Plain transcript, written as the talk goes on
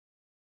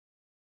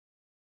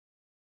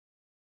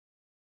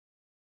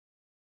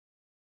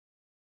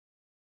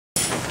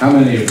How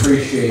many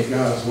appreciate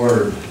God's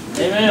Word?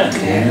 Amen.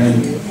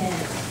 And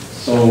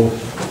so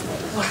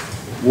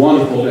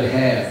wonderful to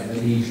have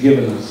that He's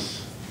given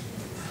us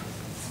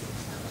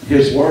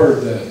His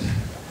Word that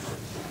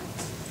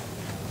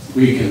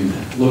we can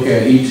look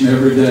at each and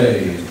every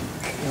day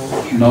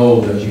and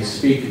know that He's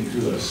speaking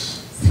to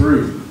us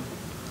through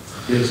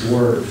His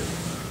Word.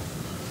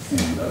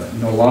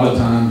 And a lot of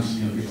times,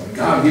 people are like,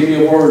 God, give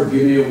me a word,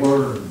 give me a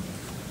word.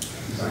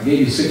 I gave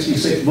you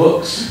 66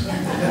 books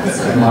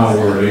in my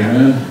Word,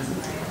 amen.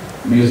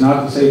 I mean, it's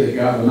not to say that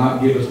God will not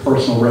give us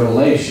personal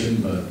revelation,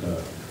 but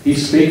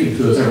He's speaking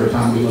to us every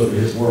time we look at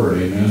His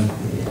Word, amen.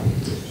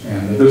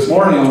 And this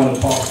morning I want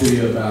to talk to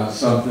you about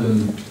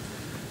something,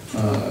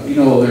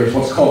 there's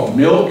what's called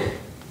milk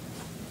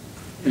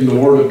in the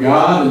Word of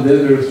God, and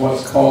then there's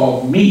what's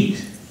called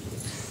meat.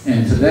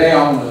 And today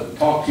I want to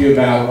talk to you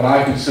about what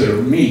I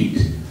consider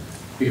meat,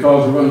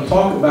 because we're going to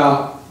talk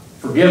about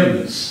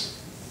forgiveness.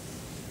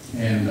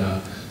 And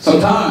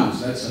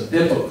sometimes that's a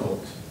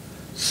difficult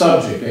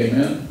subject,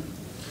 amen.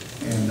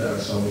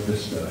 And so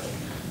just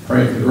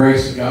pray for the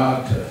grace of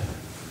God to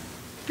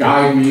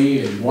guide me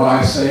in what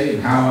I say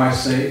and how I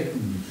say it,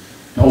 and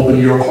to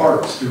open your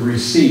hearts to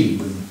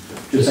receive, and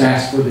just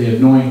ask for the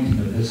anointing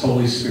of His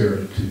Holy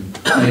Spirit to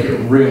make it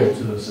real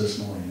to us this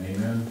morning,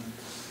 amen.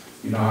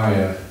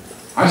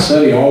 I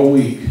study all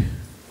week,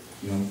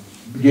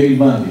 beginning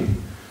Monday.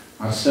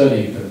 I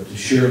study to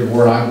share the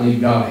Word I believe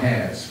God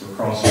has for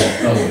Crosswalk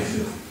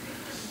Fellowship.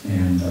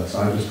 And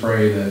so I just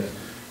pray that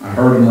I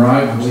heard Him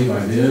right. I believe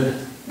I did.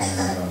 And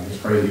I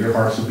just pray that your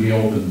hearts would be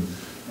open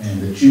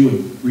and that you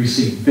would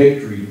receive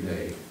victory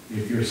today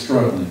if you're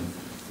struggling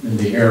in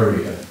the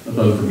area of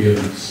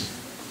unforgiveness.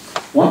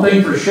 One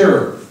thing for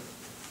sure,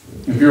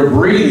 if you're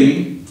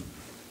breathing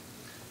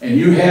and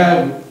you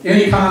have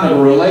any kind of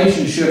a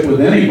relationship with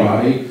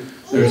anybody,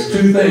 there's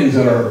two things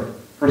that are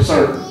for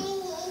certain.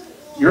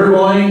 You're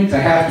going to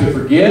have to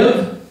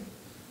forgive,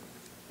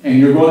 and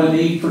you're going to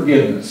need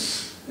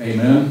forgiveness.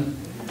 Amen.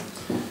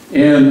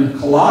 In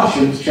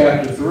Colossians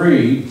chapter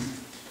 3,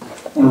 I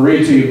want to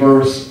read to you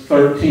verse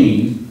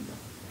 13.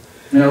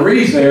 And it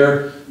reads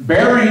there,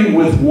 bearing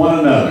with one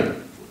another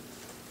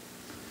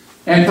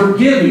and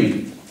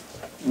forgiving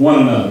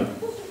one another.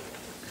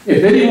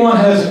 If anyone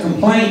has a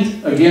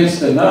complaint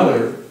against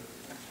another,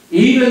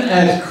 even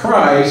as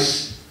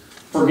Christ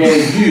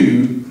forgave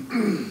you,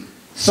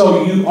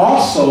 so you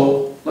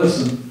also,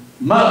 listen,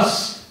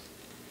 must,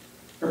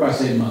 everybody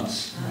say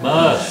must.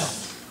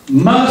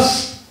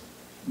 Must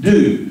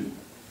do.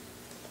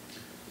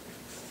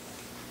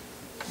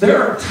 There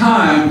are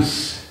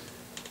times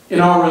in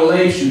our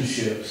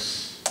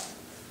relationships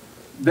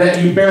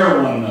that you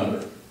bear one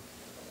another.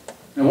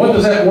 Now what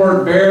does that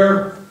word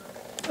bear?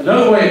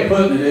 Another way of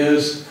putting it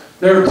is,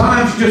 there are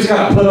times you just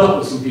got to put up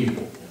with some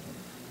people.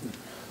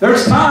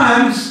 There's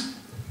times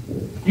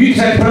you just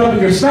have to put up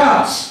with your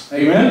spouse.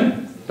 Amen?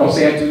 Don't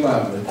say that too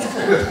loudly.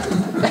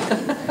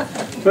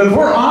 But if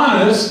we're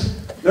honest,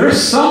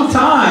 there's some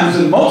times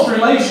in most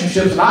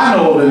relationships that I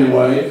know of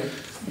anyway,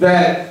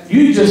 that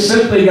you just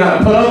simply got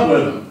to put up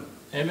with them.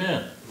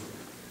 Amen.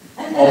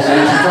 Oh,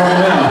 Sam's in trouble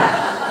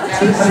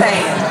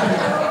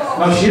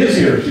now. No, she is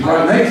here. She's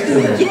right next to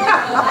me.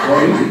 Yeah.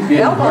 Well, you could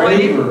get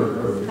brave or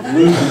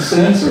losing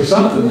sense or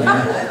something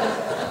there.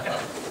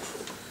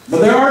 But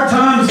there are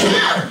times,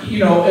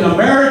 in a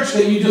marriage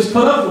that you just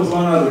put up with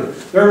one another.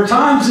 There are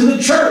times in the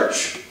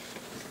church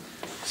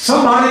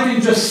somebody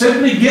can just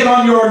simply get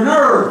on your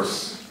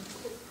nerves.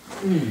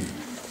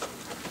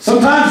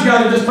 Sometimes you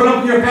got to just put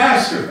up with your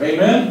pastor.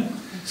 Amen?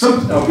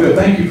 Oh, good.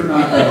 Thank you for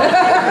not.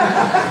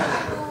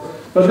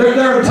 But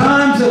there are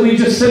times that we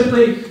just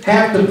simply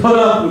have to put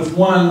up with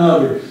one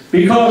another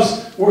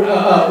because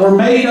we're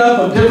made up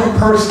of different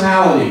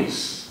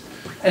personalities.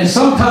 And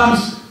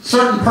sometimes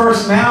certain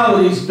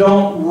personalities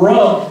don't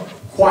rub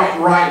quite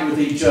right with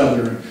each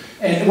other.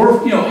 And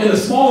we're, in a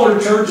smaller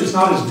church, it's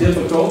not as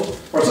difficult,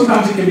 or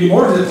sometimes it can be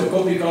more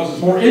difficult because it's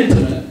more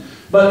intimate.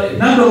 But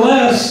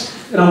nonetheless,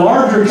 in a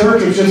larger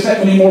church, there's just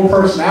that many more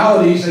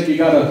personalities that you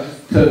got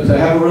to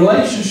have a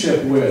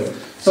relationship with.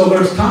 So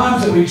there's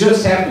times that we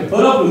just have to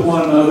put up with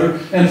one another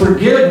and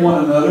forgive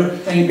one another,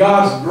 and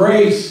God's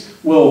grace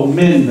will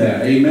mend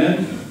that.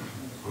 Amen?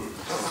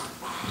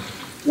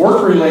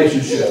 Work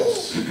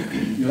relationships.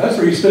 That's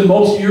where you spend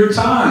most of your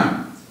time.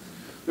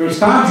 There's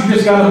times you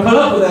just got to put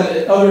up with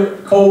that other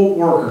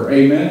co-worker.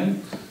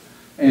 Amen?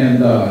 And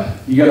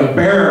you got to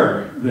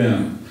bear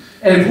them.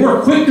 And if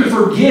we're quick to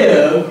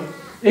forgive,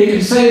 it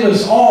can save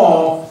us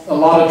all a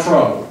lot of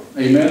trouble.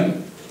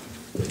 Amen?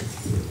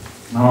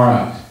 All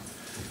right.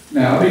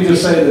 Now, let me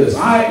just say this.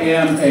 I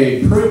am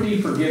a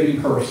pretty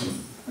forgiving person.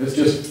 It's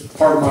just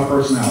part of my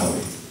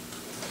personality.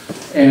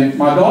 And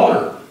my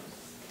daughter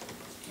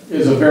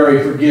is a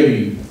very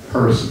forgiving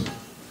person.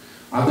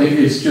 I think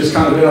it's just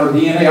kind of in our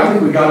DNA. I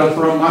think we got it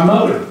from my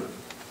mother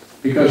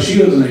because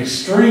she was an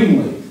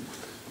extremely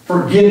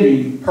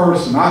forgiving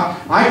person.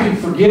 I can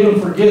forgive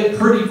and forget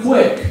pretty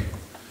quick.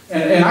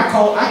 And I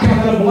count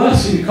that a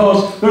blessing,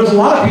 because there's a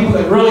lot of people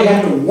that really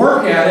have to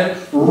work at it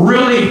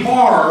really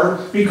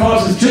hard,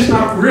 because it's just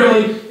not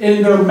really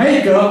in their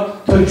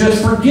makeup to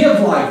just forgive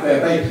like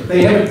that.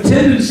 They have a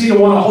tendency to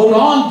want to hold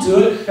on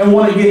to it and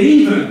want to get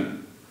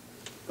even.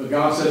 But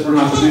God says we're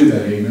not to do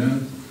that,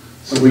 amen?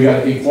 So we got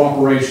to be in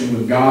cooperation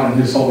with God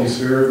and His Holy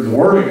Spirit and the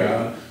Word of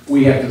God.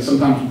 We have to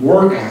sometimes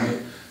work on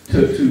it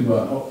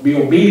to be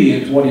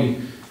obedient to what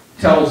He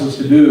tells us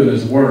to do in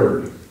His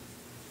Word.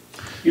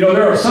 You know,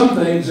 there are some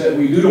things that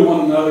we do to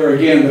one another,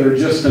 again, that are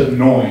just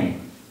annoying.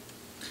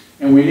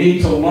 And we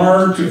need to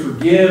learn to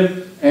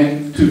forgive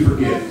and to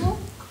forget.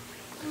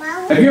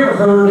 Have you ever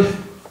heard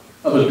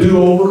of a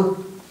do-over?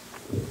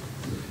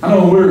 I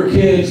know when we were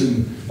kids,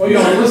 and, well, you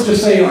know, let's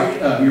just say,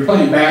 like, you're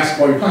playing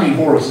basketball, you're playing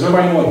horse. Does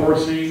everybody know what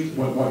horse means?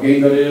 What game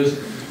that is?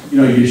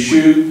 You know, you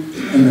shoot,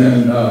 and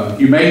then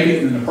you make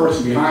it, and then the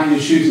person behind you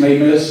shoots and they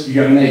miss, you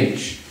got an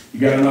H. You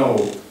got an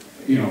O.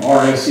 You know,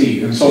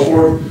 RSE, and so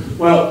forth.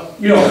 Well,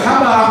 you know,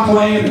 how about I'm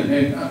playing,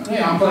 and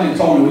I'm playing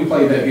Tony. We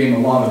played that game a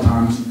lot of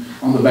times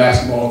on the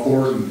basketball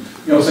court. And,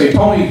 you know, say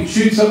Tony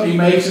shoots something, he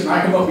makes it, and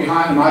I come up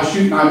behind him, I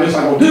shoot, and I miss,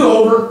 I go, do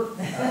over.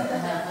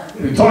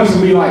 And Tony's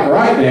going to be like,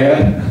 right,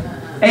 Dad.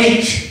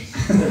 H.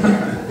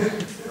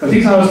 Because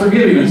he's not as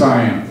forgiving as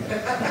I am.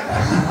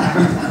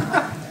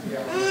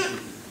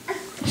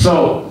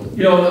 So,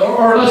 you know,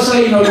 or let's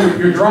say, you know,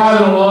 you're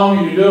driving along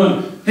and you're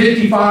doing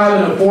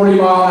 55 in a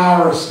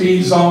 40-mile-an-hour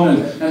speed zone,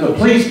 and the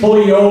police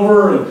pull you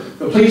over, and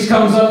the police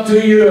comes up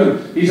to you,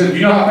 and he said, do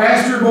you know how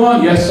fast you're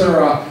going? Yes,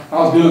 sir, I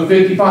was doing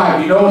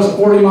 55. You know it's a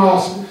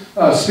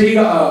 40-mile speed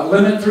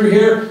limit through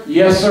here?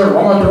 Yes, sir.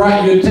 Well, I'm going to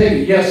write you a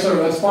ticket. Yes, sir,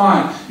 that's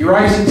fine. He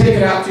writes the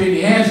ticket out to you, and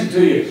he hands it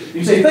to you. And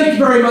you say, thank you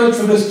very much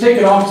for this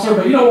ticket, officer,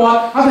 but you know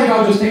what? I think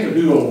I'll just take a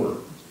do-over.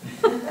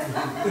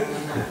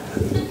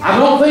 I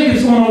don't think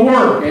it's going to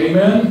work,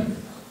 amen?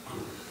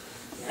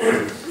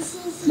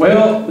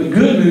 Well, the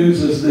good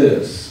news is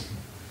this.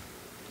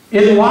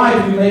 In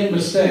life, we make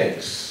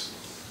mistakes.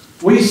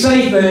 We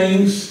say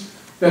things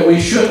that we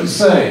shouldn't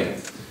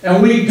say.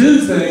 And we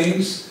do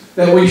things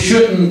that we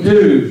shouldn't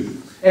do.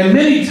 And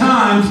many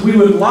times, we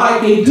would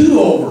like a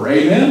do-over.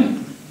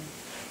 Amen?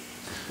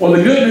 Well,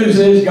 the good news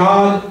is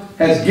God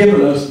has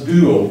given us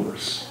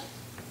do-overs.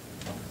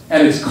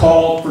 And it's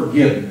called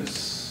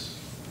forgiveness.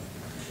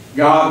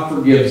 God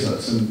forgives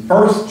us. In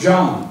 1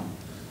 John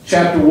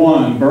chapter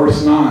 1,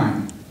 verse 9,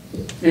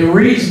 it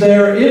reads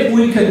there, if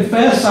we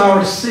confess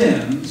our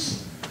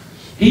sins,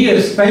 He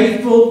is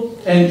faithful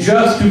and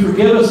just to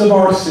forgive us of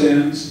our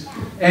sins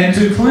and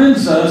to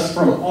cleanse us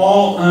from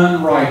all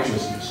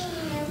unrighteousness.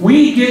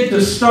 We get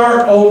to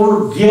start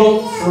over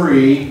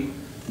guilt-free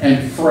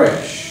and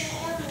fresh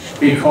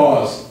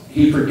because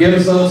He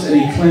forgives us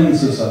and He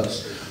cleanses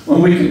us.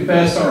 When we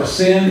confess our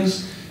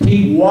sins,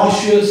 He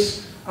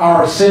washes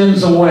our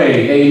sins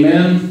away.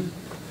 Amen?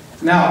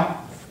 Now,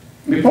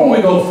 before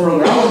we go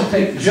further, I want to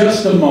take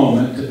just a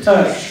moment to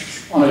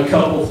touch on a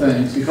couple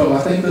things, because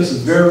I think this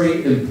is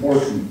very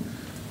important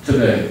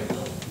today.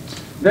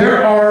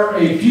 There are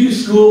a few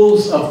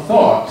schools of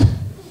thought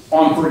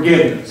on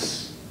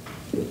forgiveness.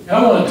 And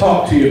I want to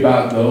talk to you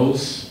about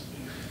those.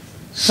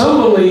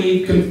 Some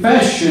believe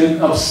confession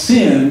of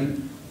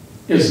sin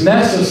is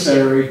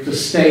necessary to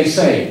stay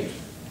saved.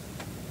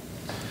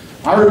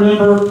 I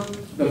remember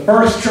the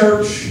first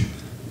church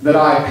that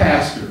I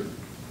pastored.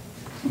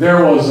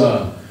 There was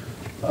a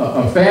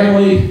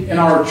family in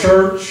our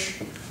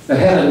church that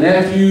had a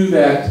nephew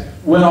that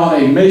went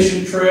on a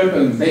mission trip,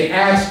 and they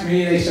asked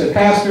me, they said,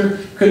 Pastor,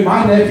 could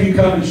my nephew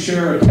come and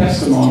share a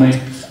testimony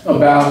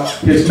about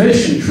his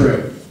mission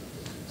trip?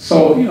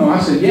 So, you know, I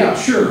said, yeah,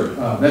 sure,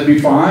 that'd be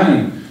fine.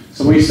 And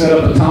so we set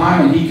up a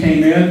time, and he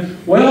came in.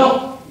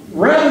 Well,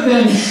 rather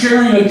than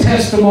sharing a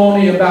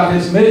testimony about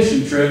his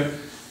mission trip,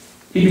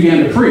 he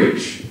began to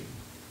preach.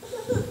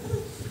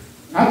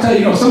 I tell you,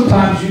 you know,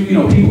 sometimes, you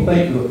know, people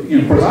think, you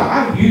know, of course,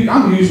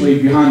 I'm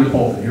usually behind the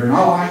pulpit here, and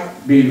I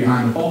like being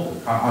behind the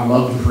pulpit. I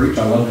love to preach.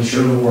 I love to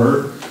share the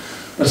Word.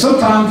 But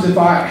sometimes if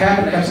I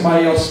happen to have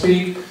somebody else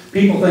speak,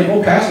 people think,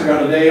 well, Pastor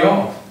got a day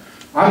off.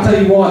 I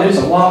tell you what, it's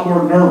a lot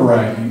more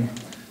nerve-wracking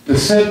to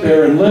sit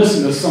there and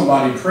listen to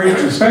somebody preach,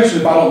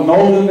 especially if I don't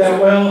know them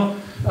that well,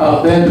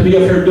 than to be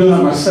up here doing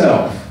it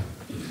myself.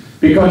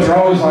 Because you're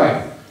always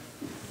like,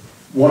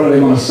 what are they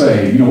going to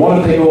say? You know, what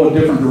if they go a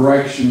different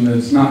direction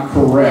that's not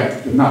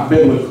correct, not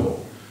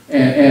biblical?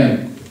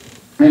 And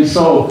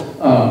so,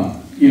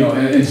 you know,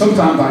 and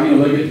sometimes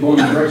they get to go in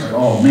the direction,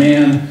 like, oh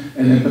man,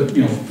 and then, but,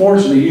 you know,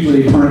 fortunately,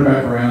 usually they turn it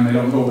back around, they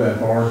don't go that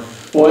far.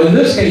 Well, in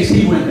this case,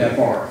 he went that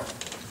far.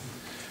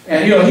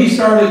 And, you know, he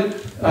started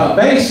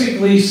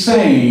basically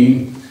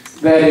saying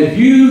that if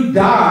you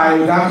die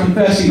without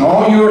confessing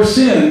all your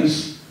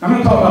sins, I'm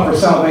going to talk about for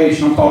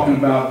salvation, I'm talking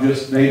about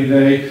just day to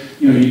day,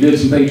 you know, you did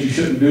some things you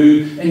shouldn't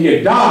do, and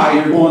you die,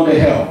 you're going to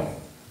hell.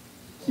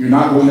 You're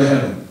not going to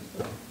heaven.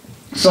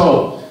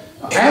 So,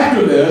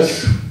 after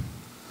this,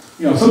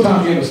 you know,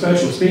 sometimes you have a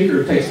special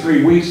speaker, it takes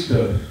 3 weeks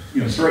to,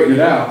 you know, straighten it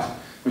out,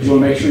 but you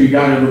want to make sure you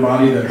got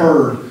everybody that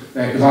heard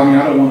that, because I mean,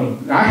 I don't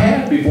want to, I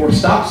had before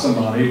stop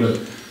somebody, but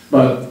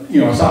But,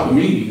 I stopped the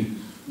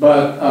meeting.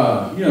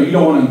 But, you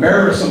don't want to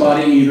embarrass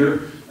somebody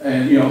either.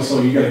 And,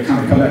 so you got to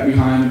kind of come back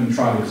behind them and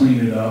try to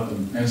clean it up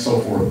and so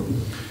forth.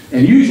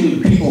 And usually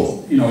the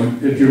people,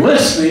 if you're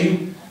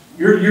listening,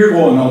 you're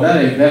going, no,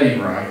 that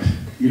ain't right.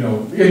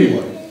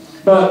 Anyway.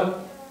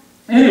 But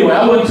anyway,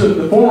 I went to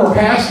the former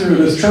pastor of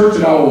this church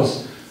that I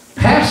was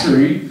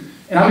pastoring,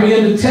 and I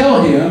began to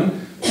tell him,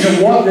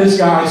 what this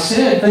guy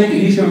said, thinking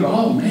he's going to go,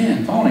 oh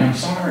man, Tony, I'm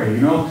sorry,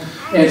 And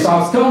so I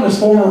was telling this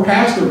former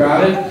pastor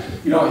about it.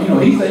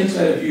 He thinks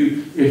that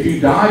if you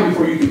die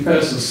before you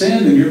confess the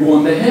sin, then you're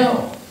going to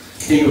hell.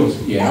 He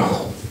goes, yeah.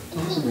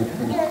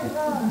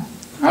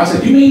 I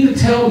said, you mean to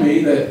tell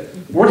me that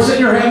we're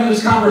sitting here having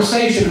this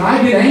conversation and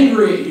I get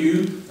angry at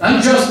you,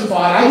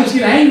 unjustified, I just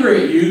get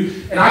angry at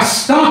you, and I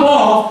stomp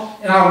off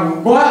and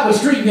I go out the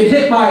street and get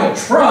hit by a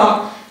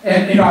truck,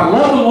 and I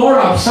love the Lord,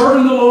 I'm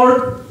serving the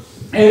Lord,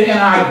 and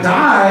I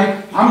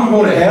die, I'm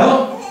going to go to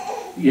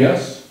hell?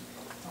 Yes.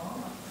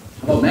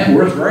 Oh man,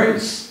 where's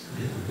grace?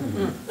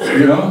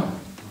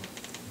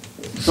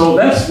 So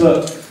that's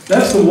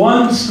the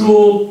one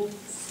school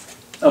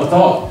of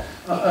thought.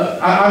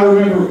 I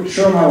remember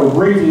Cheryl and I were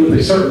briefly with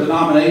a certain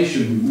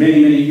denomination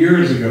many, many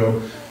years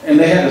ago, and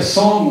they had a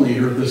song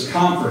leader at this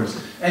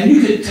conference, and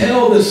you could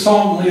tell this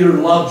song leader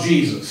loved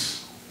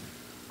Jesus.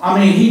 I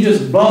mean, he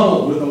just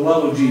bubbled with the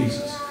love of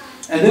Jesus.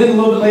 And then a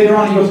little bit later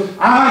on, he goes,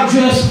 I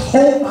just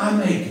hope I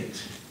make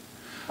it.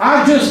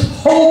 I just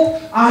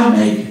hope I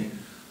make it.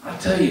 I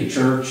tell you,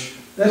 church,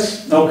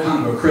 that's no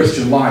kind of a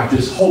Christian life,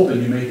 just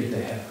hoping you make it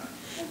to heaven.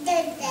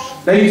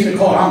 They used to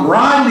call it, I'm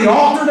riding the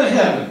altar to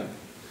heaven.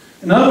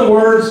 In other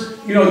words,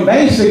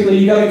 basically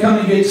you got to come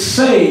and get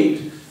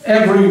saved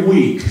every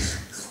week.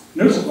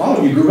 There's a lot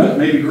of you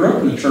maybe grew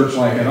up in a church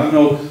like that. I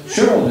know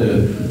Cheryl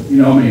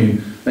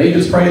did. They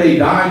just pray they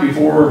die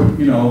before,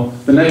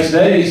 the next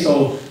day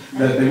so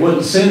that they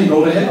wouldn't sin and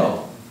go to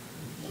hell.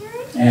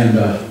 And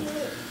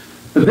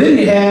but then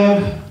you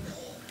have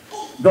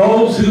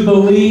those who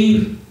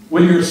believe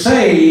when you're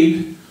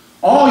saved,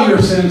 all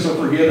your sins are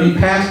forgiven,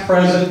 past,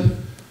 present,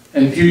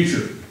 and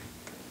future.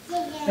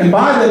 And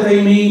by that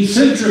they mean,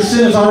 since your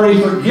sin is already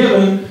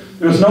forgiven,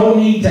 there's no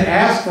need to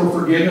ask for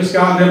forgiveness.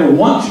 God never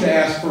wants you to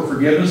ask for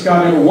forgiveness.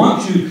 God never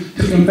wants you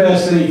to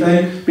confess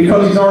anything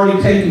because He's already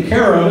taken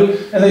care of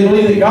it. And they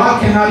believe that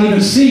God cannot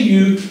even see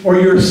you or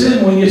your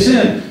sin when you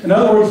sin. In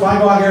other words, if I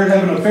go out here and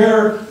have an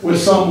affair with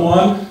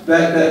someone,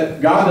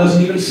 that God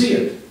doesn't even see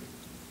it.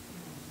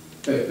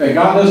 That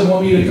God doesn't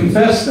want me to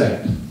confess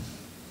that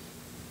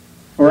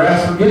or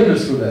ask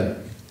forgiveness for that.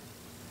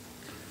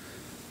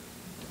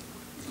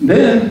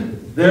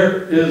 Then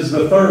there is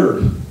the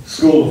third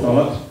school of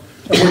thought,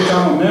 of which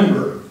I'm a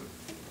member,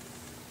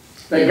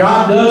 that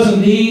God does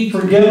indeed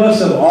forgive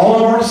us of all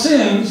of our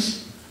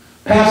sins,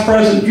 past,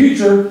 present,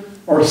 future,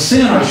 or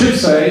sin, I should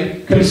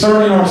say,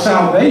 concerning our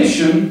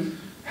salvation,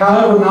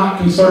 however not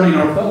concerning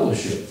our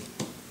fellowship.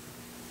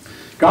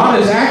 God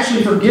has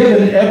actually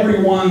forgiven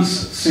everyone's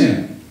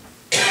sin.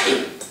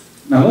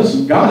 Now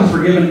listen, God has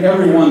forgiven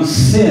everyone's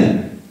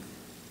sin.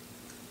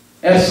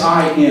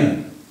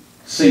 S-I-N,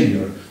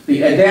 singular.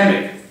 The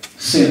Adamic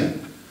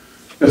sin.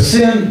 The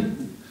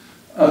sin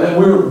that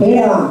we were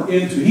born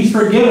into. He's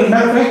forgiven.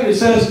 Matter of fact, it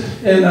says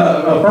in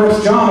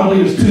 1 John, I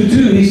believe it's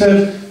 2:2, he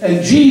says,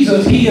 and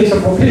Jesus, He is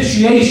a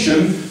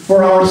propitiation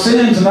for our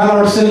sins, and not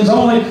our sins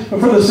only, but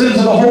for the sins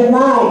of the whole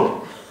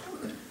world.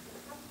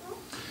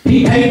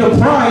 He paid the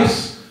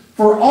price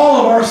for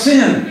all of our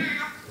sin.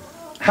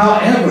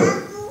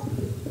 However,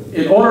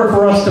 in order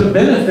for us to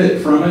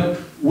benefit from it,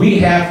 we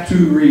have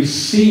to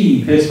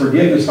receive His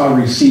forgiveness by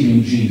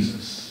receiving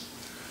Jesus.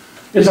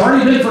 It's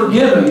already been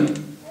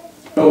forgiven,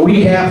 but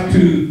we have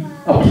to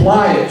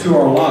apply it to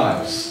our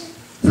lives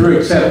through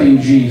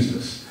accepting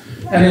Jesus.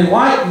 And in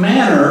like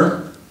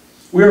manner,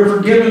 we are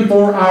forgiven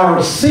for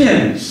our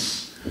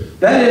sins.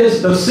 That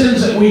is, the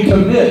sins that we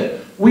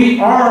commit. We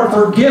are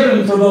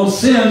forgiven for those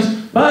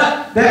sins,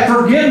 but that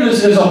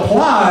forgiveness is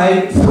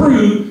applied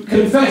through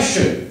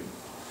confession.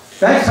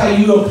 That's how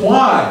you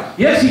apply.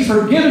 Yes, He's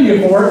forgiven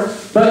you for it,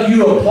 but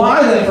you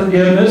apply that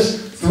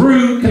forgiveness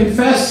through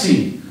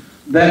confessing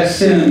that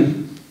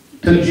sin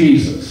to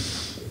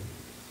Jesus.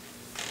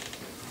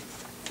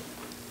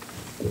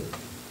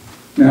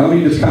 Now, let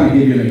me just kind of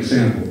give you an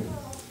example.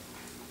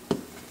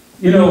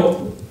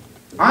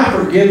 I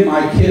forgive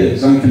my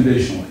kids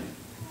unconditionally.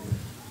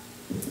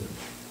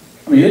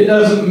 I mean, it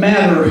doesn't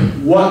matter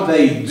what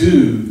they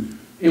do,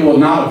 it will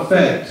not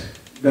affect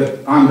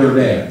that I'm their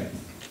dad.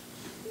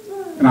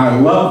 And I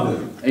love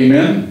them.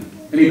 Amen?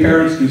 Any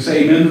parents can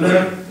say amen to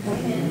that?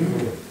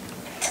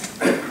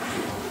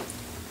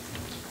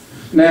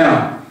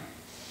 Now,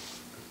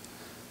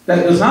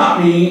 that does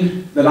not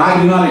mean that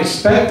I do not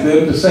expect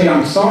them to say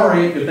I'm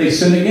sorry if they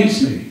sin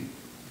against me,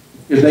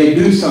 if they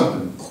do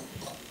something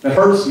that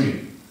hurts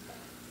me.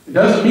 It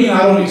doesn't mean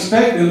I don't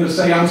expect them to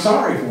say I'm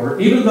sorry for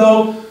it, even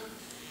though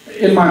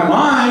in my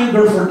mind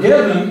they're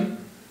forgiven,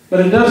 but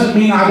it doesn't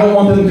mean I don't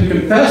want them to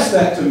confess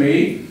that to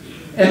me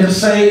and to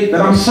say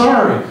that I'm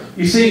sorry.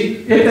 You see,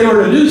 if they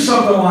were to do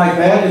something like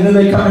that and then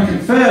they come and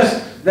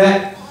confess,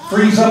 that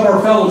frees up our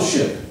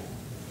fellowship.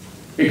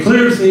 It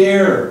clears the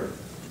air.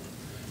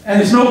 And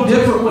it's no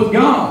different with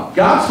God.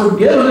 God's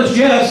forgiven us,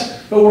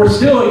 yes, but we're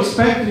still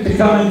expected to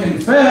come and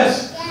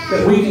confess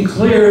that we can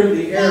clear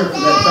the air for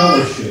that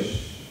fellowship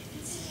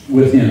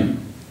with Him.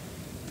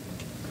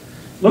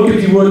 Look,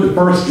 if you would, to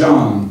 1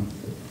 John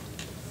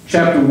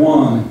chapter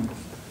 1,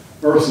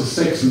 verses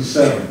 6 and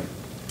 7.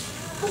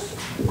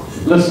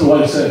 Listen to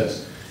what it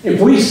says.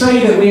 If we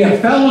say that we have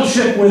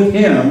fellowship with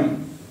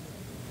Him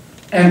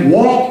and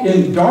walk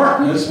in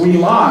darkness, we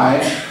lie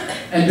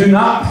and do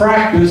not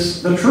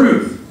practice the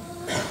truth.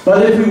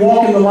 But if we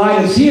walk in the light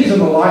as He is in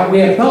the light, we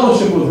have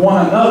fellowship with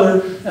one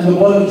another, and the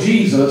blood of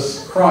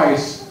Jesus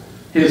Christ,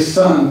 His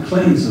Son,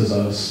 cleanses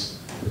us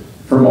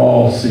from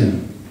all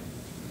sin.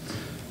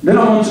 Then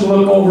I want you to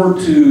look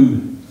over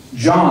to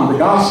John, the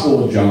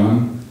Gospel of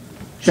John,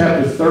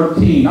 chapter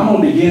 13. I'm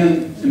going to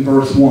begin in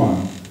verse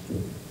 1.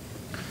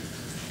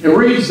 It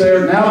reads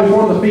there, "Now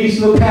before the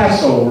feast of the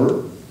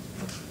Passover,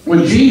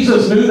 when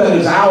Jesus knew that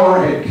His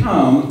hour had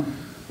come,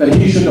 that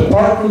He should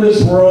depart from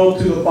this world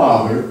to the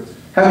Father,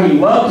 having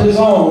loved His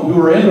own who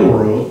were in the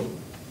world,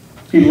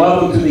 He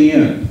loved them to the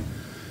end.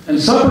 And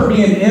supper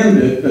being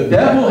ended, the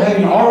devil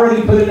having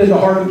already put it in the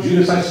heart of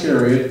Judas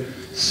Iscariot,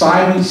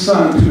 Simon's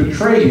son, to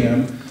betray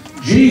Him,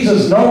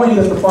 Jesus, knowing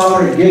that the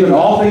Father had given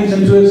all things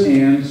into His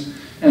hands,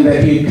 and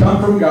that He had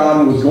come from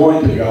God and was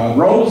going to God,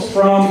 rose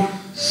from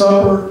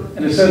supper,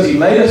 and it says He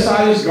laid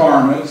aside His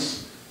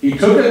garments, He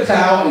took a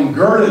towel and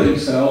girded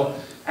Himself.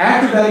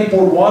 After that He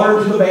poured water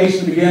into the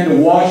basin and began to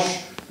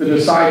wash the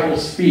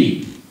disciples'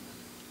 feet,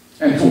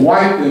 and to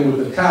wipe them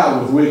with the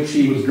towel with which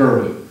He was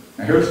girded."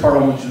 Now here's the part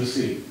I want you to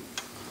see.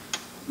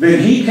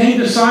 "Then He came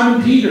to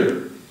Simon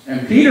Peter,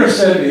 and Peter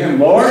said to Him,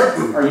 'Lord,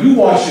 are you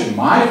washing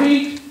my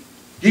feet?'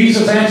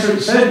 Jesus answered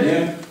and said to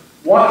him,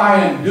 'What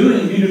I am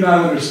doing you do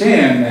not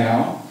understand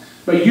now,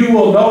 but you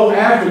will know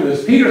after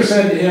this.' Peter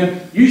said to Him,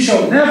 'You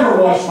shall never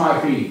wash my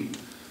feet.'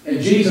 And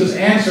Jesus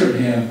answered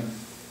him,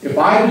 'If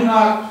I do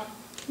not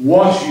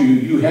wash you,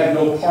 you have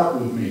no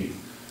part with me.'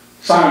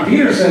 Simon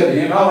Peter said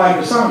to Him," I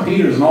like it, Simon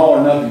Peter's an all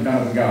or nothing kind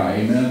of a guy,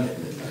 amen?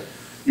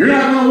 "You're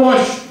not going to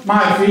wash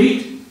my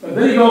feet." But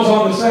then he goes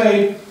on to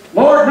say,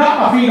 "Lord,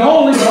 not my feet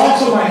only, but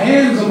also my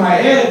hands and my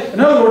head. In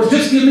other words,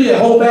 just give me a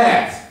whole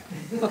bath."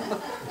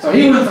 So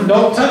he went from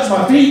 "don't touch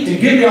my feet" to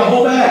 "give me a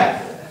whole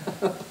bath."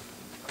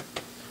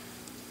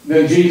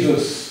 Then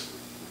Jesus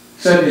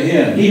said to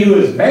him, "He who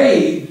is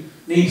bathed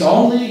needs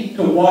only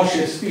to wash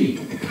his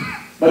feet,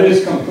 but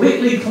is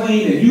completely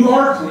clean, and you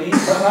are clean,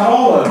 but not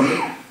all of you.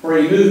 For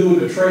He knew who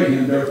would betray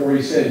Him, therefore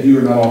He said, you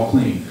are not all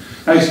clean."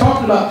 Now He's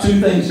talking about two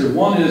things here.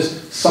 One is,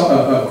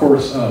 of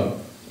course,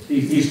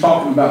 He's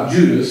talking about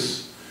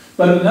Judas.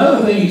 But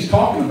another thing He's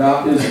talking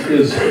about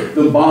is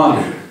the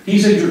body. He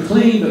said, "You're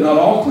clean, but not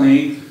all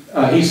clean."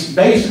 He's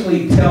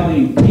basically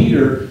telling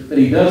Peter that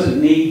he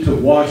doesn't need to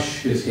wash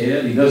his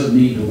head. He doesn't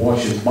need to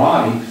wash his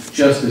body,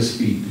 just his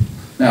feet.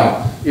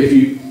 Now, if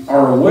you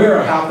are aware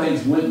of how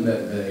things went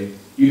that day,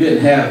 you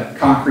didn't have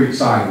concrete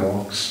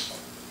sidewalks.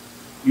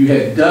 You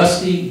had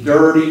dusty,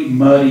 dirty,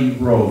 muddy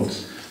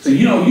roads. So,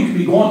 you could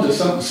be going to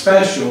something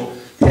special,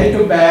 take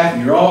a bath,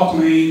 and you're all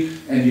clean,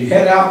 and you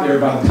head out there.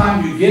 By the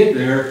time you get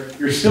there,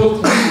 you're still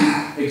clean,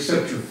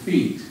 except your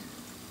feet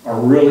are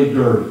really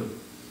dirty.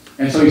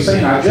 And so He's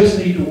saying, "I just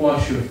need to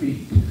wash your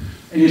feet."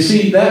 And you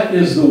see, that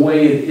is the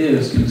way it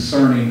is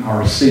concerning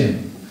our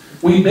sin.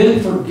 We've been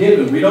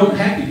forgiven. We don't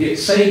have to get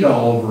saved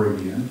all over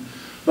again.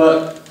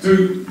 But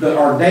through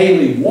our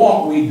daily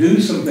walk, we do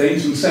some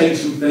things and say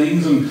some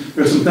things, and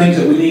there's some things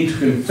that we need to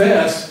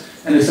confess.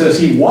 And it says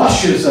He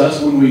washes us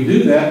when we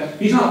do that.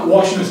 He's not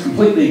washing us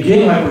completely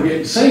again like we're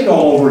getting saved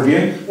all over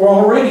again. We're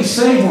already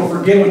saved, we're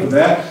forgiven for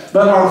that.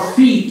 But our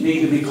feet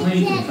need to be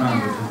clean from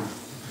time to time.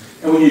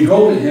 And when you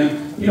go to Him,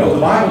 the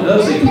Bible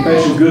does say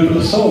confession is good for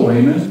the soul,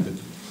 amen?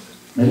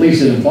 At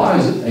least it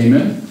implies it,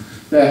 amen?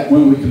 That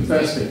when we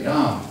confess to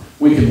God,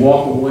 we can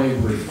walk away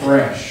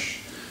refreshed,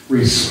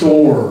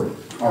 restored,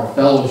 our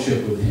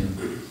fellowship with Him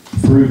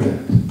through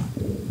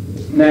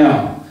that.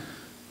 Now,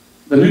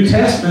 the New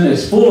Testament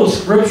is full of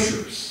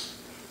scriptures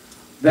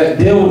that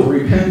deal with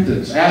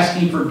repentance,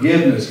 asking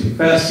forgiveness,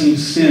 confessing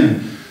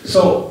sin.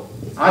 So,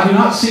 I do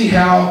not see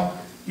how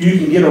you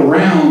can get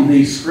around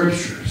these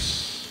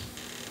scriptures.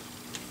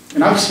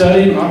 And I've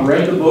studied and I've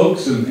read the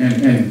books,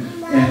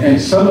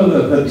 and some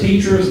of the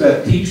teachers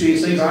that teach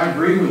these things, I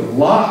agree with a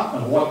lot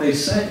of what they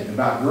say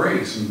about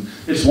grace. And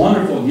it's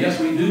wonderful. And yes,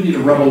 we do need a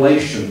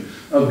revelation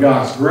of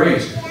God's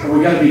grace. But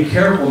we've got to be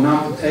careful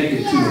not to take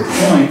it to the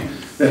point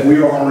that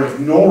we are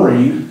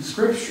ignoring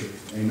Scripture.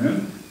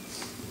 Amen?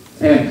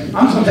 And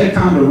I'm just going to take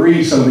time to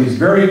read some of these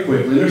very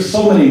quickly. There's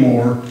so many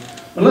more.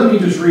 But let me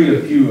just read a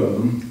few of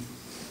them.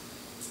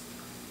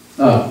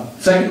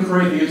 2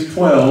 Corinthians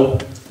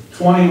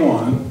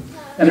 12:21.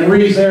 And it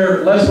reads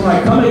there, "Lest when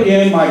I come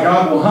again, my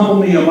God will humble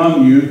me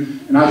among you,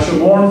 and I shall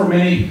mourn for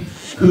many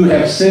who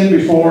have sinned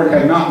before and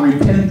have not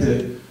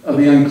repented of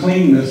the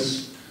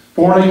uncleanness,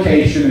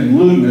 fornication, and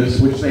lewdness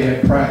which they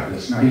have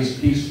practiced." Now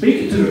he's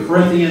speaking to the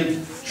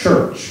Corinthian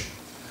church.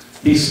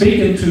 He's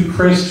speaking to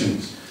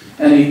Christians.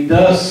 And he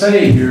does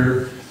say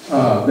here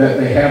that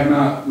they have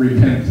not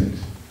repented.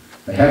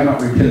 They have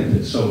not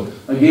repented. So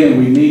again,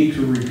 we need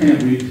to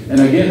repent.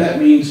 And again, that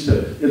means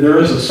there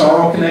is a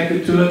sorrow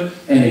connected to it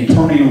and a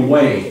turning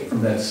away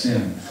from that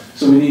sin.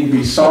 So we need to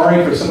be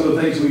sorry for some of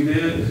the things we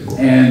did,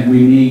 and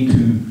we need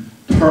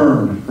to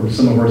turn from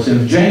some of our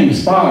sins.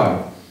 James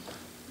 5,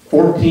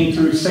 14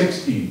 through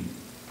 16.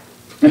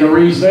 And it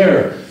reads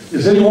there,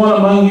 is anyone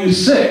among you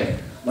sick?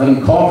 Let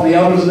him call for the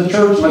elders of the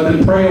church, let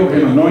them pray over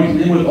him, anointing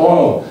him with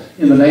oil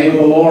in the name of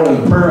the Lord,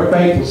 and the prayer of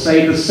faith will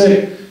save the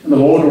sick, and the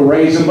Lord will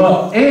raise him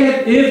up.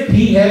 And if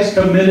he has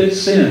committed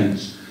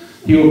sins,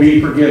 he will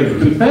be forgiven.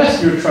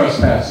 Confess your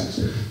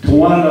trespasses to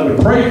one another.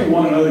 Pray for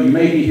one another, you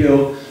may be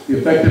healed. The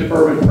effective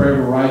fervent prayer of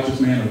a righteous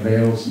man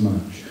avails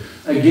much.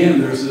 Again,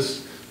 there's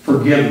this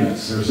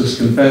forgiveness. There's this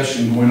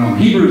confession going on.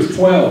 Hebrews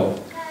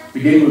 12,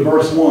 beginning with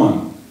verse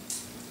 1.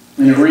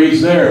 And it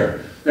reads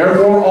there,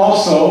 therefore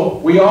also,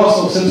 we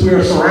also, since we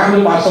are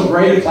surrounded by so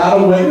great a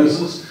cloud of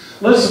witnesses,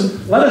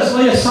 listen, let us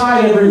lay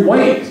aside every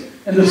weight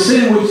and the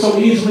sin which so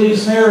easily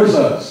ensnares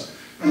us,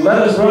 and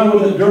let us run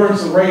with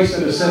endurance the race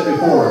that is set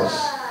before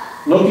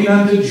us, looking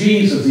unto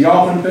Jesus, the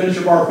author and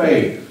finisher of our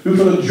faith, who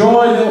for the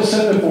joy that was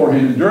set before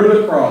him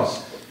endured the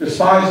cross,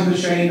 despising the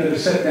shame that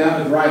is set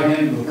down at the right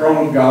hand of the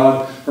throne of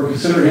God. For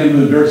consider him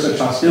who endured such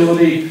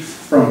hostility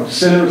from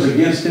sinners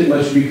against him,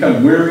 lest you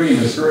become weary and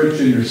discouraged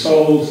in your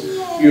souls.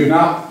 You have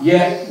not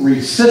yet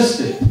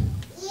resisted.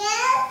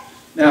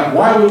 Now,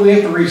 why would we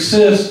have to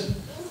resist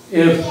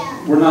if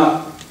we're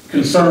not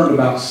concerned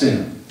about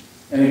sin?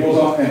 And it goes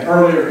on, and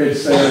earlier it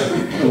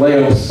said to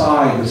lay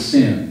aside the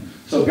sin.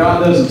 So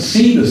God doesn't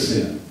see the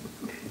sin.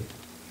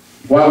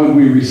 Why would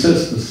we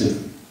resist the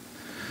sin?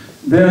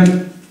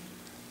 Then,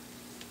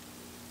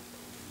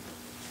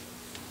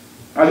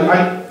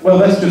 well,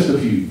 that's just a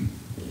few.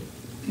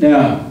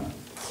 Now,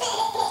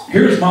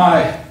 here's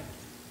my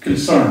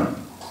concern.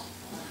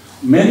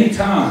 Many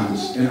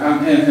times,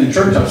 and in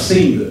church I've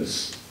seen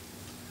this,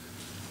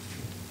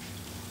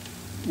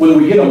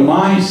 when we get a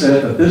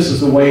mindset that this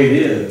is the way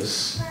it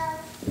is,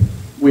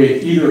 we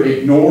either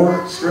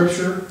ignore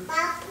Scripture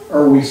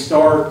or we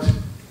start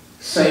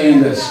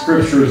saying that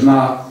Scripture is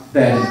not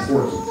that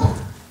important.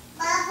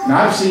 And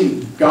I've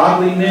seen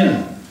godly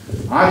men.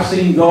 I've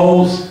seen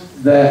those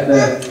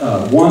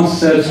that once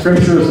said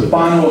Scripture is the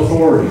final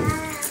authority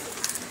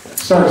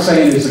start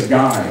saying it's a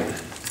guide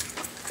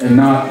and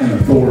not an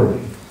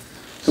authority.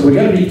 So we've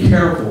got to be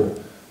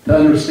careful to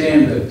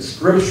understand that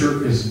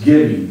Scripture is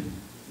given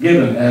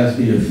as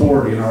the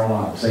authority in our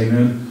lives.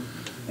 Amen?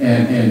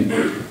 And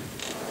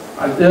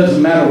it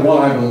doesn't matter what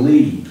I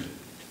believe.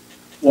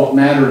 What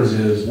matters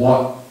is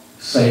what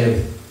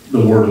saith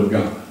the Word of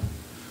God.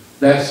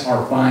 That's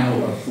our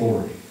final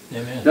authority.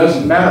 Amen. It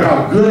doesn't matter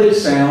how good it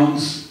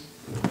sounds.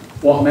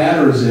 What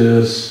matters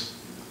is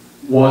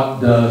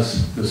what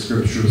does the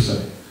Scripture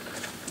say.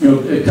 You know,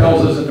 it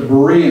tells us that the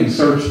Bereans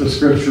search the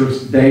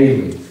Scriptures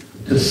daily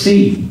to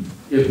see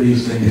if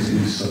these things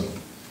be so.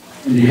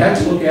 And you have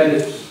to look at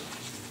it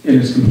in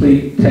its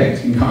complete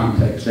text and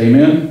context.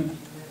 Amen?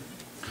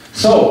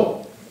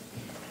 So,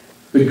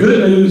 the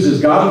good news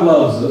is God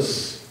loves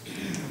us,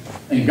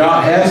 and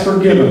God has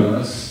forgiven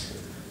us,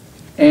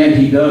 and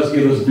He does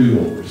give us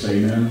do-overs.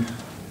 Amen?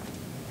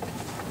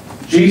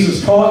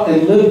 Jesus taught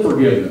and lived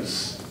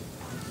forgiveness.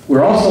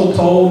 We're also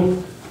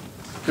told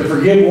to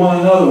forgive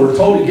one another. We're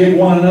told to give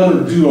one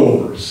another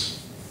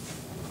do-overs.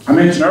 I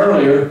mentioned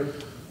earlier,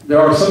 there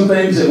are some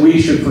things that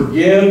we should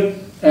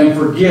forgive and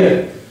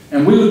forget.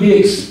 And we would be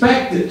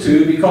expected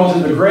to, because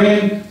in the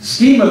grand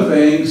scheme of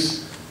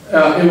things,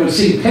 it would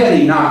seem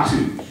petty not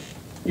to.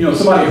 You know,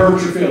 somebody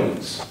hurt your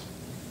feelings.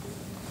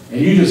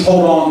 And you just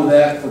hold on to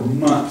that for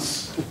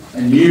months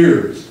and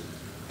years.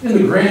 In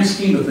the grand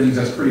scheme of things,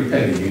 that's pretty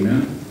petty,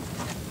 amen?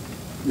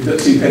 It doesn't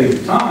seem petty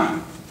at the time.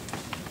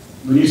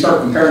 When you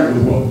start comparing it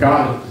with what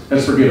God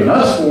has forgiven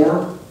us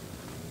for,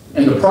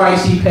 and the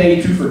price He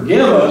paid to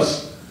forgive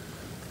us,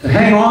 to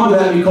hang on to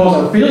that because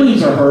our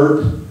feelings are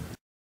hurt,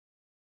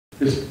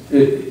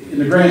 in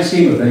the grand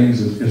scheme of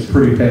things, is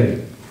pretty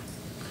petty.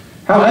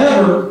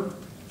 However,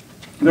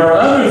 there are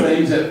other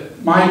things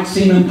that might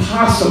seem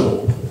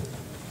impossible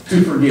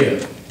to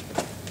forgive.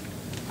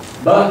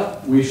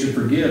 But we should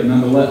forgive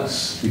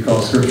nonetheless,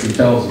 because Scripture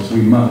tells us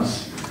we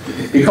must.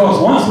 Because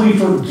once we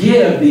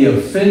forgive the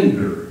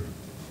offender,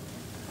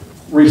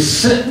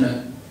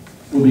 resentment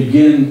will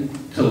begin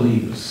to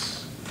leave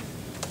us.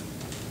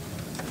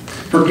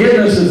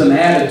 Forgiveness is an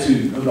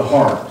attitude of the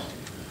heart.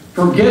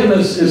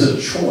 Forgiveness is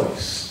a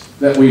choice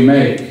that we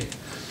make.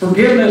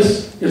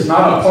 Forgiveness is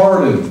not a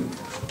pardon.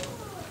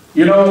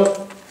 You know,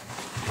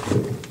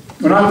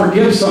 when I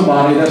forgive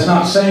somebody, that's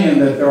not saying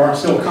that there aren't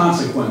still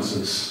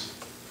consequences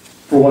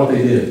for what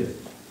they did.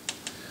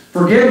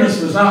 Forgiveness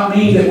does not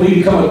mean that we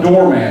become a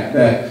doormat,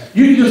 that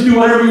you can just do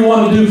whatever you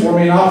want to do for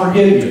me and I'll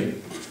forgive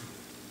you.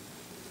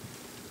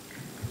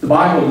 The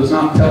Bible does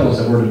not tell us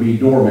that we're to be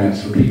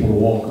doormats for people to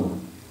walk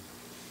on.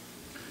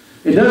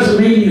 It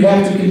doesn't mean you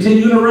have to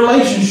continue in a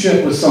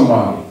relationship with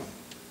somebody.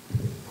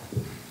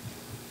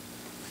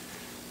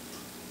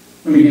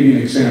 Let me give you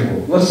an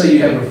example. Let's say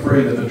you have a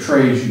friend that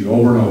betrays you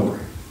over and over.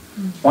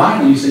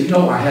 Finally, you say, you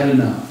know, I had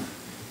enough.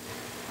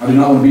 I do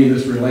not want to be in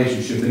this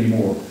relationship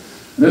anymore.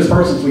 And this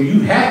person says, well,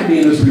 you have to be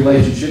in this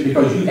relationship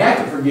because you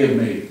have to forgive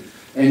me.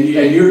 And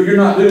you're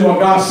not doing what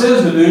God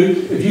says to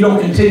do if you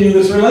don't continue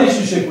this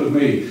relationship with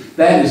me.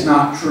 That is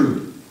not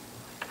true.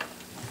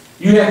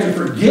 You have to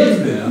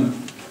forgive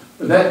them,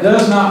 but that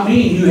does not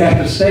mean you have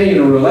to stay in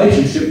a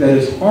relationship that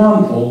is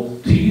harmful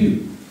to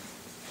you.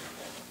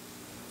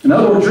 In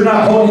other words, you're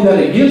not holding that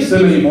against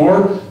them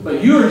anymore,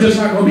 but you're just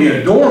not going to be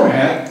a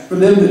doormat for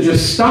them to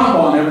just stomp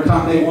on every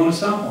time they want to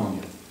stomp on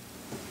you.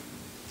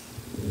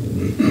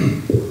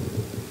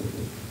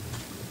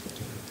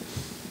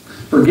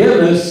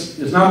 Forgiveness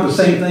is not the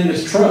same thing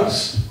as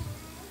trust.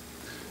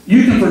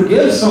 You can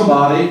forgive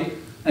somebody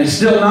and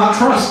still not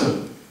trust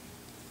them.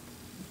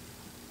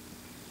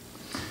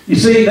 You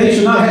see, they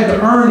should not have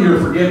to earn your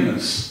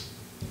forgiveness.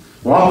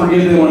 Well, I'll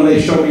forgive them when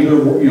they show me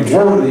they're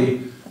worthy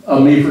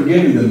of me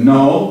forgiving them.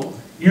 No,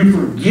 you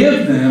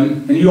forgive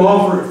them and you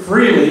offer it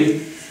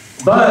freely,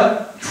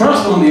 but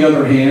trust, on the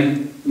other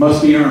hand,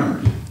 must be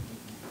earned.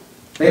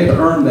 They have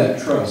to earn that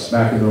trust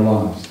back in their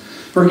lives.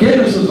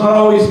 Forgiveness does not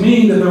always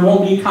mean that there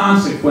won't be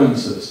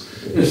consequences.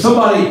 If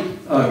somebody,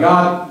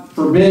 God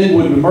forbid,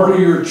 would murder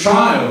your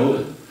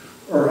child,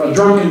 or a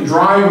drunken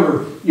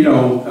driver,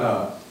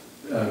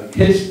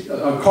 hits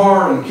a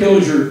car and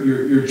kills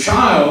your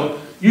child,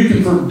 you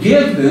can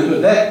forgive them,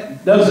 but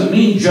that doesn't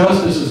mean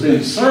justice has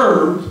been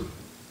served.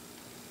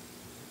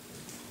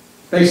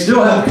 They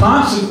still have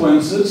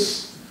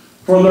consequences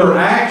for their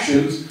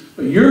actions,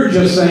 but you're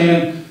just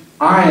saying,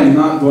 I am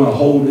not going to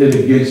hold it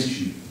against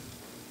you.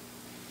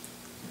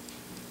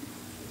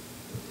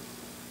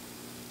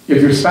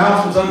 If your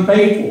spouse was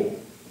unfaithful,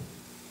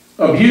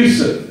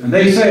 abusive, and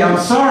they say, I'm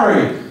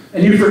sorry,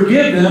 and you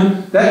forgive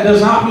them, that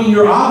does not mean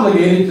you're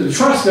obligated to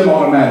trust them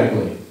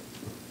automatically.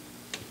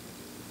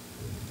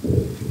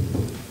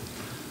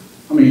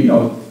 I mean,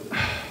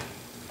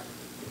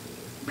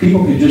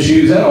 people can just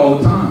use that all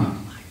the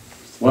time.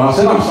 Well, I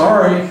said, I'm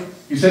sorry.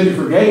 You said you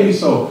forgave me,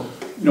 so,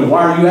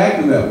 why are you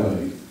acting that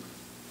way?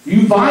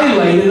 You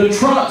violated a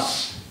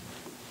trust.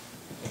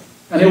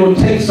 And it would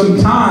take some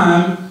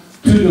time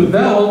to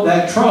develop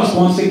that trust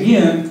once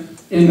again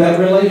in that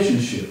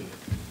relationship.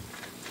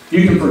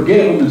 You can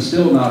forgive them and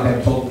still not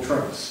have total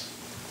trust.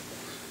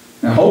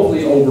 Now,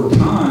 hopefully, over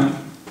time,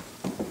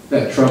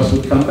 that trust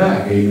would come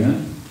back.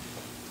 Amen?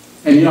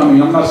 And, I'm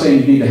not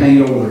saying you need to hang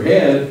it over their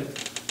head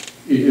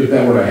if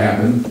that were to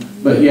happen,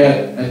 but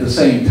yet, at the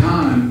same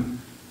time,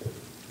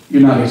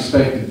 you're not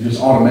expected to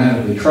just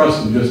automatically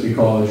trust them just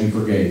because you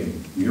forgave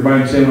them. Everybody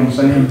understand what I'm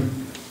saying?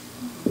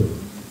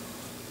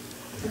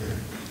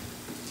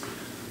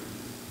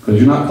 Because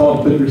you're not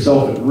called to put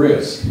yourself at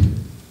risk.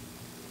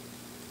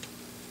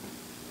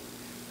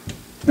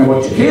 Now,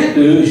 what you can't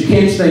do is you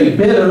can't stay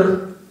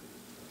bitter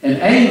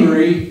and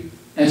angry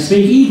and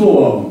speak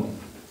evil of them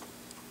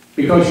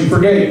because you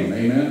forgave them.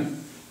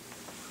 Amen?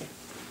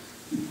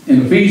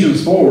 In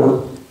Ephesians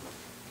 4,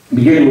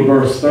 beginning with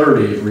verse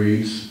 30, it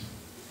reads,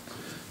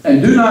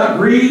 and do not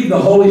grieve the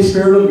Holy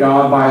Spirit of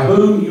God, by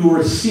whom you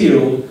were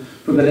sealed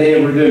for the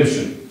day of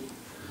redemption.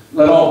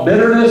 Let all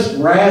bitterness,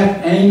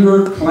 wrath,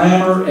 anger,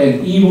 clamor,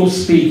 and evil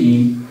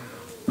speaking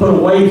put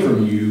away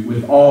from you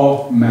with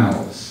all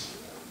malice.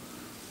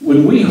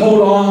 When we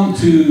hold on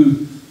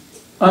to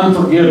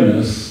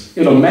unforgiveness,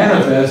 it'll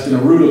manifest in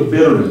a root of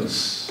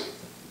bitterness.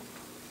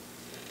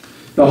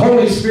 The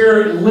Holy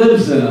Spirit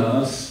lives in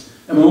us,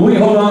 and when we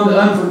hold on to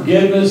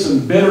unforgiveness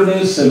and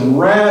bitterness and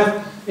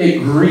wrath, it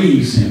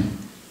grieves Him.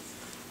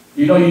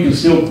 You can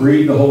still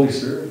grieve the Holy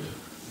Spirit.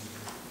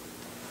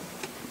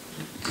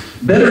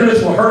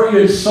 Bitterness will hurt you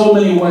in so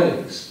many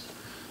ways.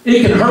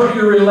 It can hurt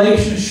your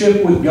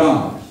relationship with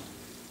God.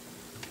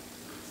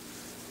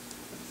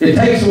 It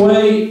takes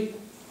away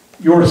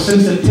your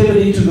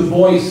sensitivity to the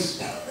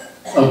voice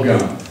of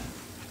God.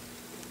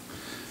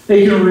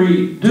 It can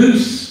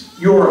reduce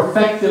your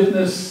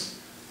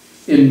effectiveness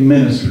in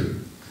ministry.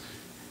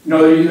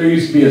 There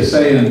used to be a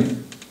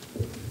saying,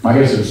 I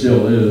guess there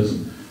still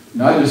is,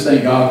 I just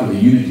thank God for the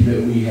unity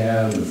that we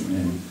have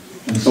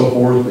and so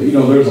forth. But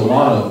there's a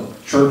lot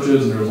of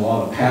churches and there's a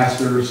lot of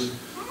pastors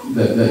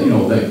that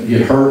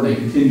get hurt and they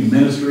continue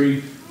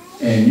ministry,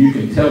 and you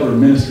can tell their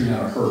ministry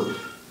out of hurt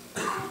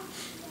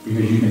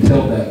because you can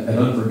tell that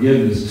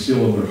unforgiveness is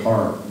still in their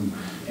heart,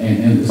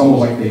 and it's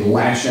almost like they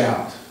lash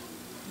out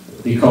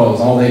because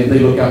they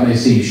look out and they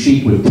see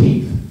sheep with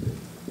teeth.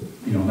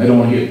 They don't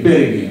want to get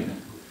bit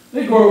again.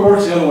 It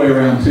works the other way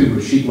around too,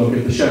 where sheep look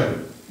at the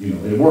shepherd.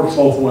 It works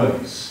both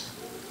ways.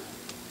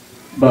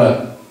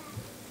 But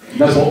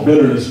that's what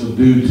bitterness will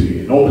do to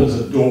you. It opens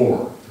a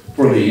door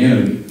for the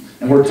enemy.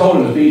 And we're told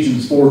in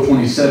Ephesians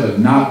 4:27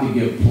 not to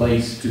give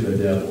place to the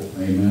devil.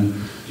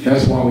 Amen.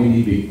 That's why we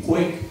need to be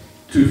quick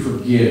to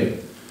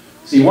forgive.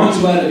 See, once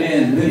you let it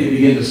in, then it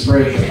begins to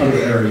spread to other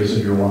areas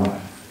of your life.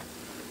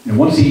 And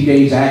once he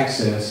gains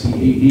access,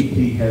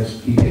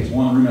 he takes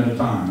one room at a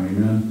time.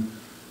 Amen.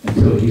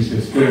 Until he's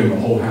just filling the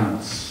whole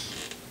house.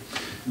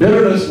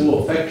 Bitterness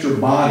will affect your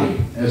body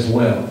as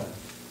well.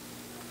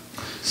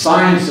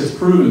 Science has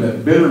proven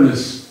that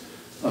bitterness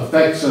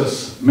affects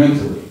us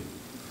mentally.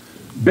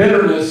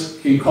 Bitterness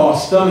can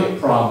cause stomach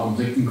problems.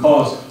 It can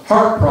cause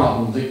heart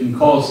problems. It can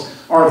cause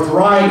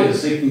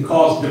arthritis. It can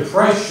cause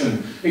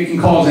depression. It can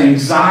cause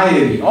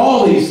anxiety.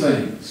 All these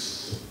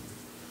things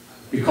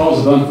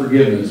because of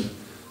unforgiveness,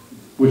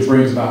 which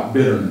brings about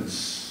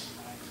bitterness.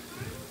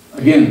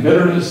 Again,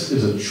 bitterness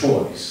is a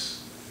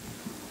choice.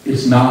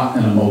 It's not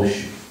an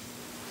emotion.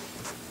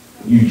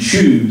 You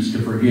choose to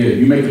forgive.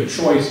 You make a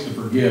choice to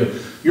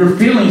forgive. Your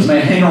feelings may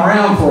hang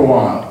around for a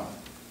while.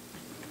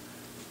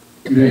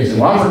 You may say,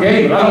 well, I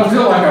forgave, but I don't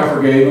feel like I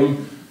forgave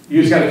him.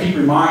 You just got to keep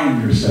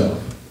reminding yourself.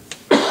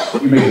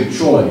 You made a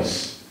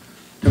choice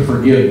to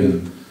forgive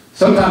them.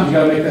 Sometimes you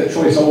got to make that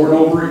choice over and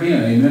over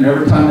again. Amen.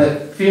 Every time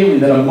that feeling,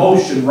 that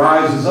emotion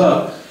rises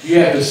up, you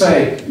have to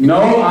say,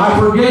 no, I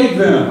forgave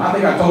them. I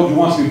think I told you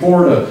once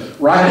before to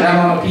write it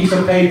down on a piece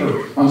of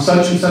paper on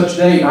such and such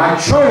date. I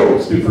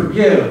chose to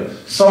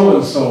forgive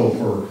so-and-so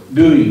for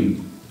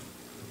doing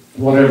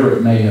whatever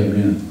it may have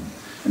been.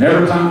 And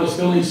every time those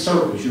feelings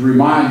surface, you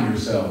remind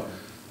yourself,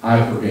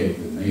 I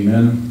forgave them.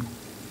 Amen.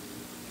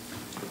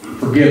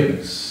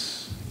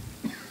 Forgiveness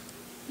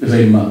is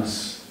a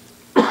must.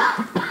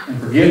 And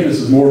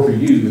forgiveness is more for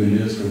you than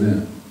it is for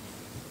them.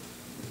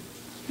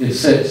 It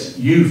sets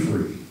you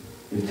free.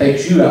 It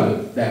takes you out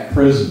of that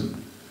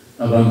prison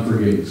of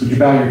unforgiveness. Would you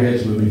bow your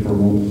heads with me for a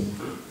moment?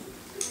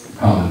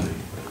 Hallelujah.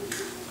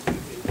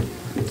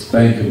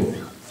 Thank you, Lord.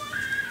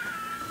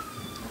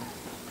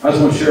 I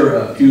just want to share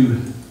a few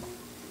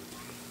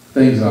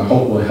things that I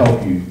hope will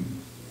help you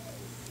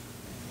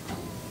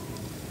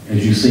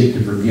as you seek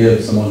to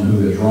forgive someone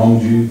who has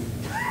wronged you.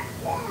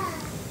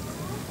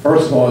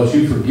 First of all, as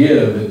you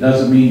forgive, it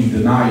doesn't mean you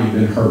deny you've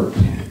been hurt.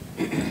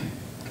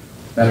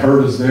 That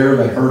hurt is there.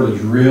 That hurt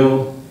is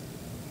real.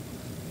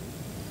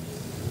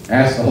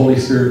 Ask the Holy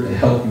Spirit to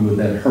help you with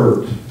that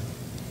hurt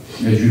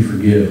as you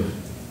forgive.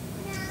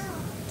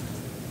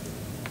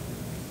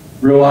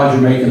 Realize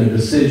you're making a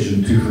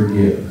decision to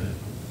forgive.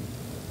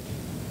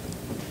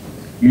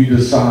 You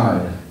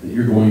decide that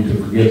you're going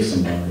to forgive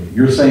somebody.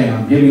 You're saying,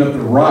 I'm giving up the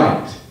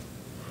right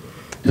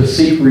to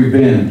seek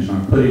revenge, and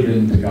I'm putting it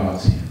into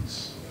God's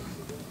hands.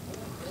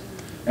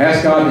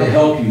 Ask God to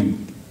help you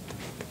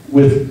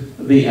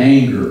with the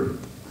anger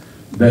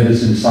that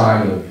is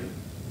inside of you.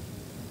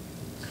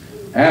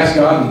 Ask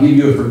God to give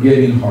you a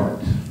forgiving heart.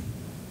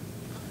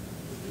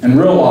 And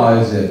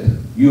realize that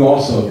you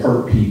also have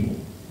hurt people.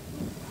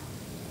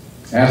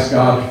 Ask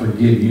God to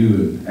forgive you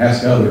and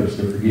ask others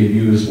to forgive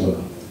you as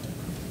well.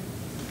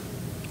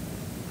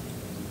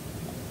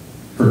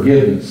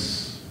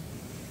 Forgiveness.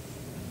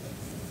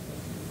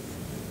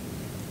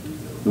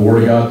 The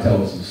Word of God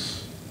tells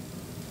us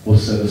will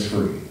set us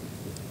free.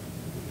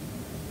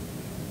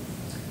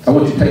 I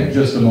want you to take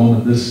just a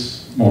moment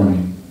this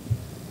morning.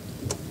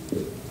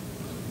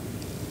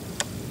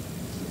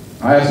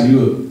 I ask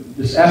you,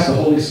 just ask the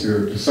Holy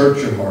Spirit to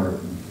search your heart.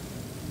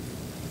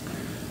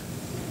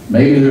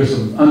 Maybe there's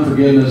some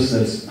unforgiveness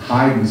that's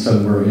hiding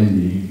somewhere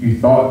in you. You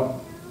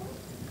thought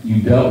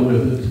you dealt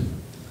with it,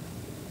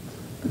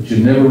 but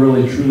you never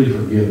really truly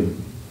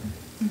forgiven.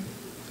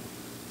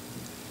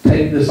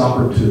 Take this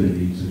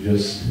opportunity to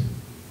just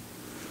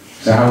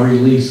say, I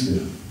release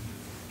them.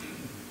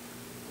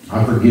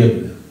 I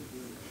forgive them.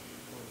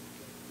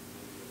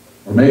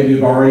 Or maybe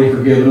you've already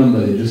forgiven them,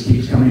 but it just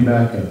keeps coming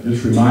back up.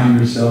 Just remind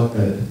yourself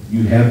that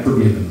you have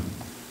forgiven them.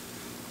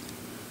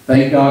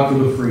 Thank God for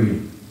the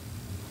freedom.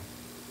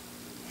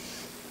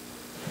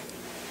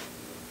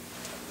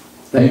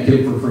 Thank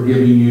Him for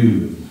forgiving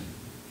you,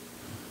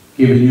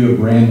 giving you a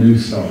brand new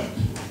start.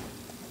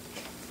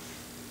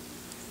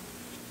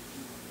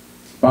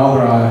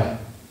 Father, I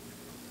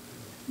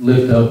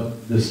lift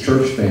up this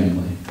church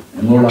family.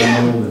 And Lord,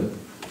 I know that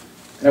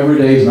every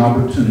day is an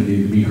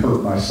opportunity to be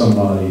hurt by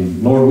somebody.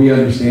 And Lord, we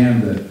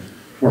understand that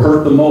we're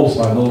hurt the most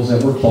by those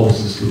that we're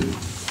closest to.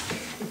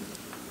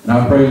 And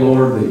I pray,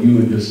 Lord, that you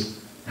would just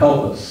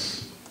help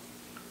us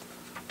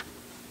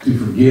to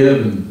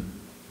forgive and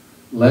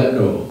let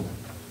go.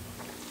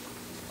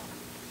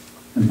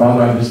 And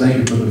Father, I just thank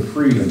you for the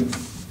freedom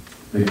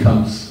that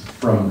comes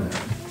from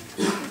that.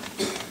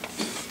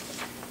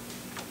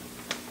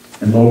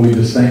 And Lord, we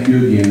just thank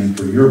you again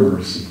for your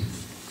mercy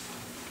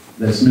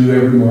that's new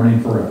every morning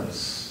for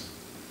us.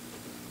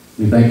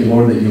 We thank you,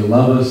 Lord, that you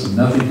love us and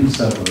nothing can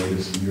separate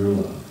us from your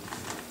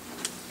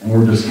love. And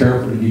we're just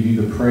careful to give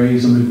you the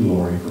praise and the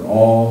glory for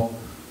all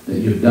that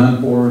you've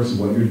done for us and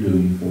what you're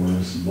doing for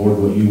us. And Lord,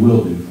 what you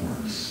will do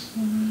for us.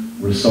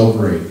 We're so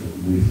grateful.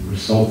 We're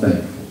so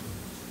thankful.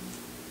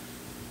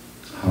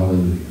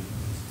 Hallelujah.